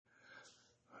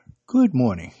Good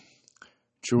morning.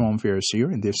 Jerome Ferris here,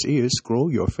 and this is Grow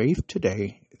Your Faith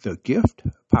Today, the Gift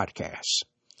Podcast.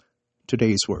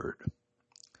 Today's word: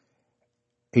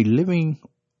 a living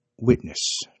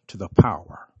witness to the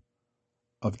power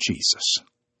of Jesus.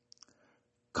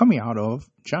 Coming out of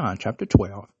John chapter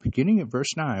 12, beginning at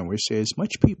verse 9, where it says,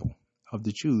 Much people of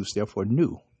the Jews therefore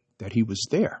knew that he was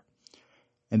there,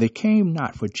 and they came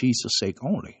not for Jesus' sake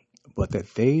only, but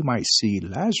that they might see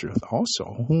Lazarus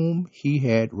also, whom he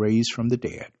had raised from the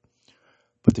dead.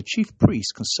 But the chief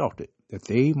priests consulted that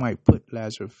they might put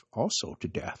Lazarus also to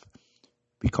death,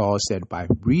 because that by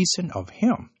reason of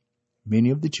him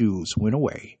many of the Jews went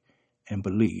away and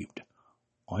believed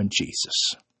on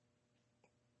Jesus.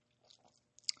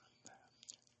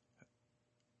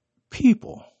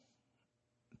 People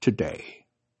today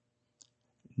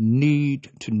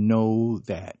need to know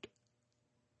that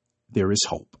there is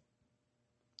hope.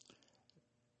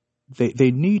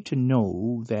 They need to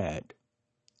know that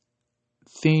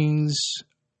things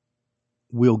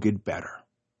will get better.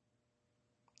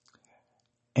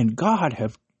 And God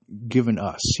have given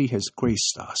us, he has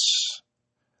graced us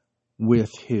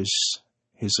with his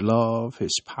love,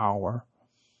 his power,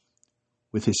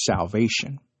 with his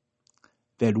salvation,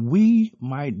 that we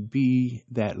might be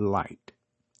that light,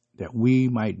 that we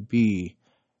might be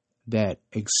that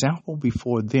example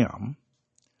before them,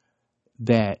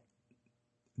 that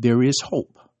there is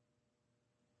hope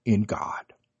in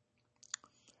God.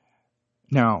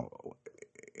 Now,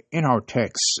 in our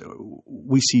text,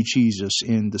 we see Jesus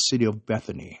in the city of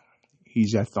Bethany.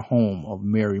 He's at the home of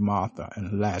Mary, Martha,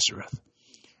 and Lazarus.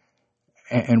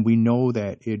 And we know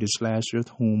that it is Lazarus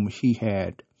whom he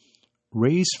had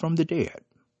raised from the dead.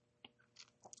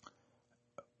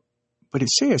 But it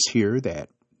says here that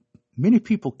many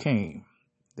people came.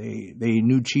 They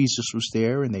knew Jesus was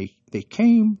there, and they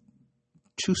came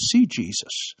to see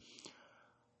Jesus.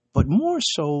 But more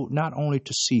so, not only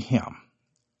to see him,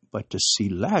 but to see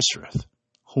Lazarus,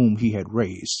 whom he had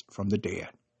raised from the dead.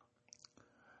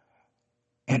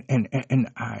 And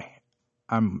I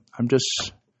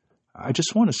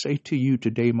just want to say to you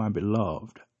today, my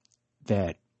beloved,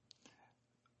 that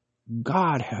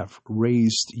God have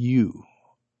raised you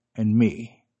and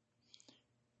me.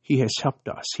 He has helped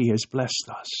us. He has blessed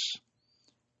us.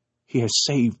 He has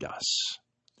saved us,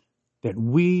 that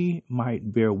we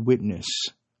might bear witness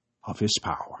of his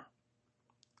power.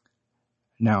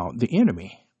 Now, the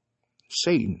enemy,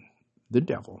 Satan, the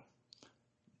devil,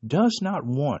 does not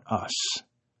want us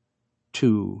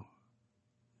to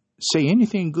say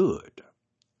anything good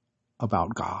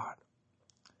about God.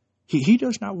 He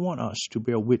does not want us to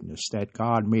bear witness that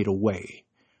God made a way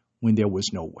when there was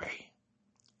no way.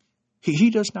 He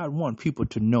does not want people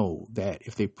to know that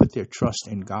if they put their trust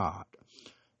in God,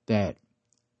 that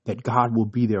God will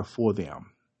be there for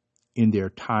them in their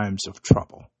times of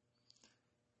trouble.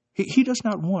 He does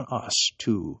not want us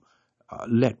to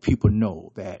let people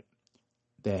know that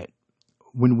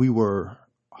when we were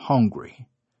hungry,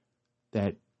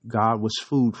 that God was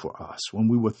food for us. When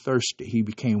we were thirsty, he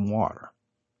became water.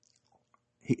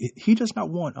 He does not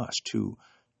want us to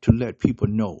let people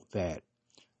know that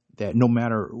no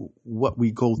matter what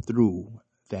we go through,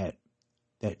 that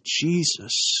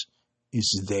Jesus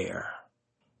is there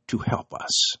to help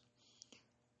us.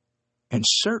 And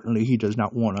certainly he does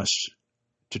not want us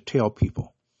to tell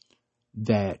people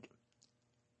that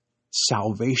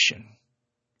salvation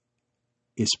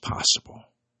is possible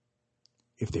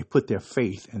if they put their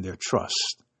faith and their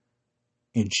trust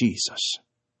in Jesus.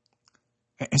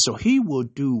 And so he will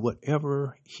do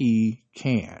whatever he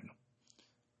can.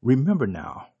 Remember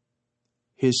now,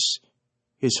 his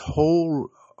whole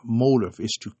motive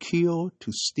is to kill,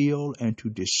 to steal, and to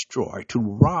destroy, to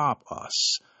rob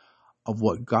us of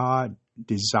what God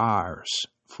desires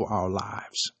for our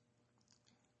lives.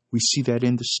 We see that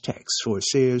in this text. So it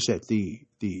says that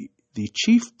the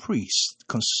chief priests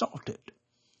consulted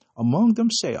among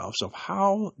themselves of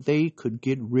how they could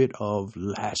get rid of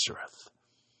Lazarus.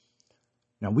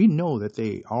 Now we know that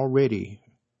they already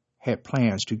had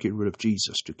plans to get rid of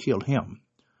Jesus, to kill him.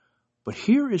 But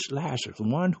here is Lazarus,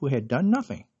 one who had done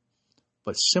nothing,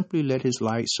 but simply let his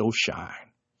light so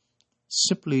shine,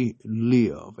 simply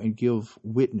live and give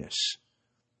witness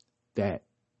that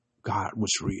God was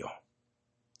real.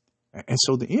 And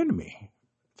so the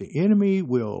enemy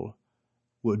will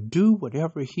do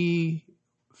whatever he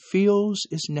feels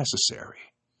is necessary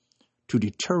to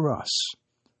deter us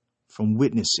from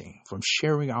witnessing, from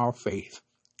sharing our faith,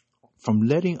 from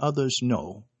letting others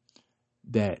know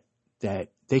that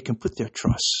they can put their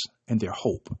trust and their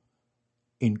hope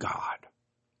in God.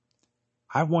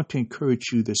 I want to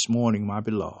encourage you this morning, my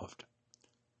beloved,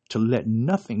 to let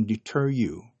nothing deter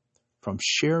you from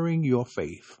sharing your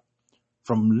faith,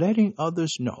 from letting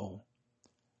others know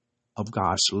of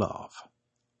God's love,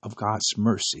 of God's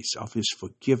mercies, of his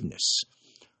forgiveness,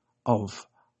 of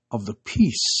the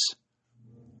peace,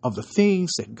 of the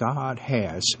things that God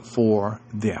has for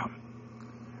them.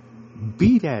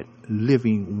 Be that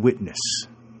living witness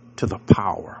to the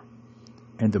power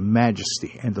and the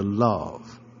majesty and the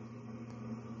love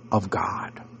of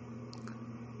God.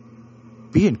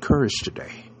 Be encouraged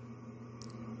today.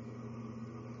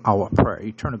 Our prayer,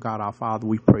 eternal God, our Father,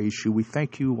 we praise you. We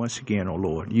thank you once again, O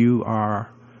Lord. You're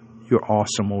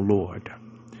awesome, O Lord.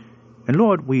 And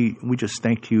Lord, we just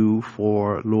thank you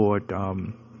for, Lord,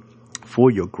 for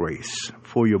your grace,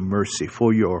 for your mercy,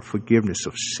 for your forgiveness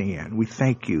of sin. We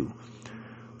thank you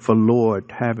for,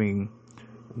 Lord, having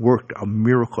worked a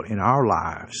miracle in our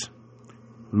lives.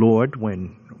 Lord,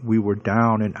 when we were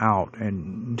down and out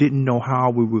and didn't know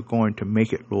how we were going to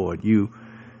make it, Lord, you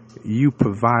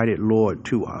provided, Lord,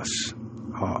 to us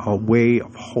a way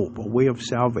of hope, a way of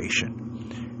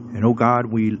salvation. And, oh God,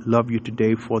 we love you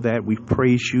today for that. We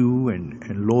praise you.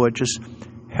 And Lord, just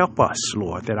help us,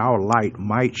 Lord, that our light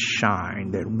might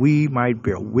shine, that we might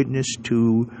bear witness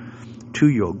to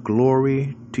your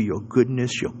glory, to your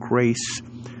goodness, your grace,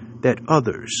 that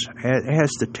others,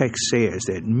 as the text says,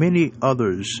 that many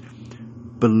others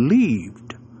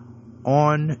believed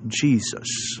on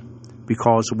Jesus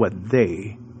because of what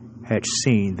they had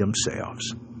seen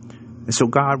themselves. And so,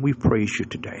 God, we praise you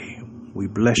today. We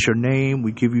bless your name.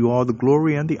 We give you all the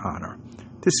glory and the honor.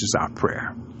 This is our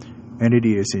prayer. And it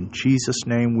is in Jesus'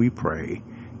 name we pray.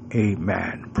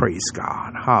 Amen. Praise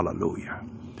God. Hallelujah.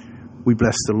 We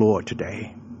bless the Lord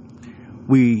today.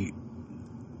 We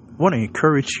want to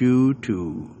encourage you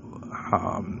to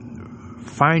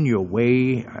find your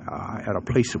way at a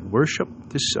place of worship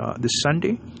this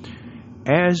Sunday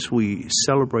as we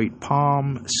celebrate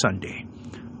Palm Sunday.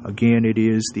 Again, it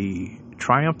is the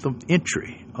triumphant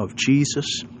entry of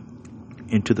Jesus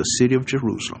into the city of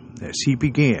Jerusalem as he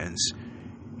begins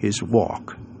his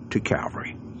walk to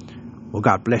Calvary. Well,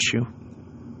 God bless you.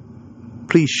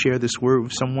 Please share this word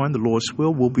with someone. The Lord's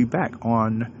will. We'll be back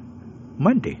on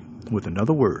Monday with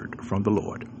another word from the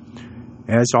Lord.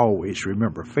 As always,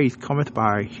 remember, faith cometh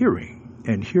by hearing,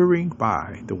 and hearing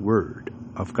by the word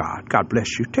of God. God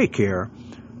bless you. Take care.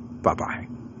 Bye-bye.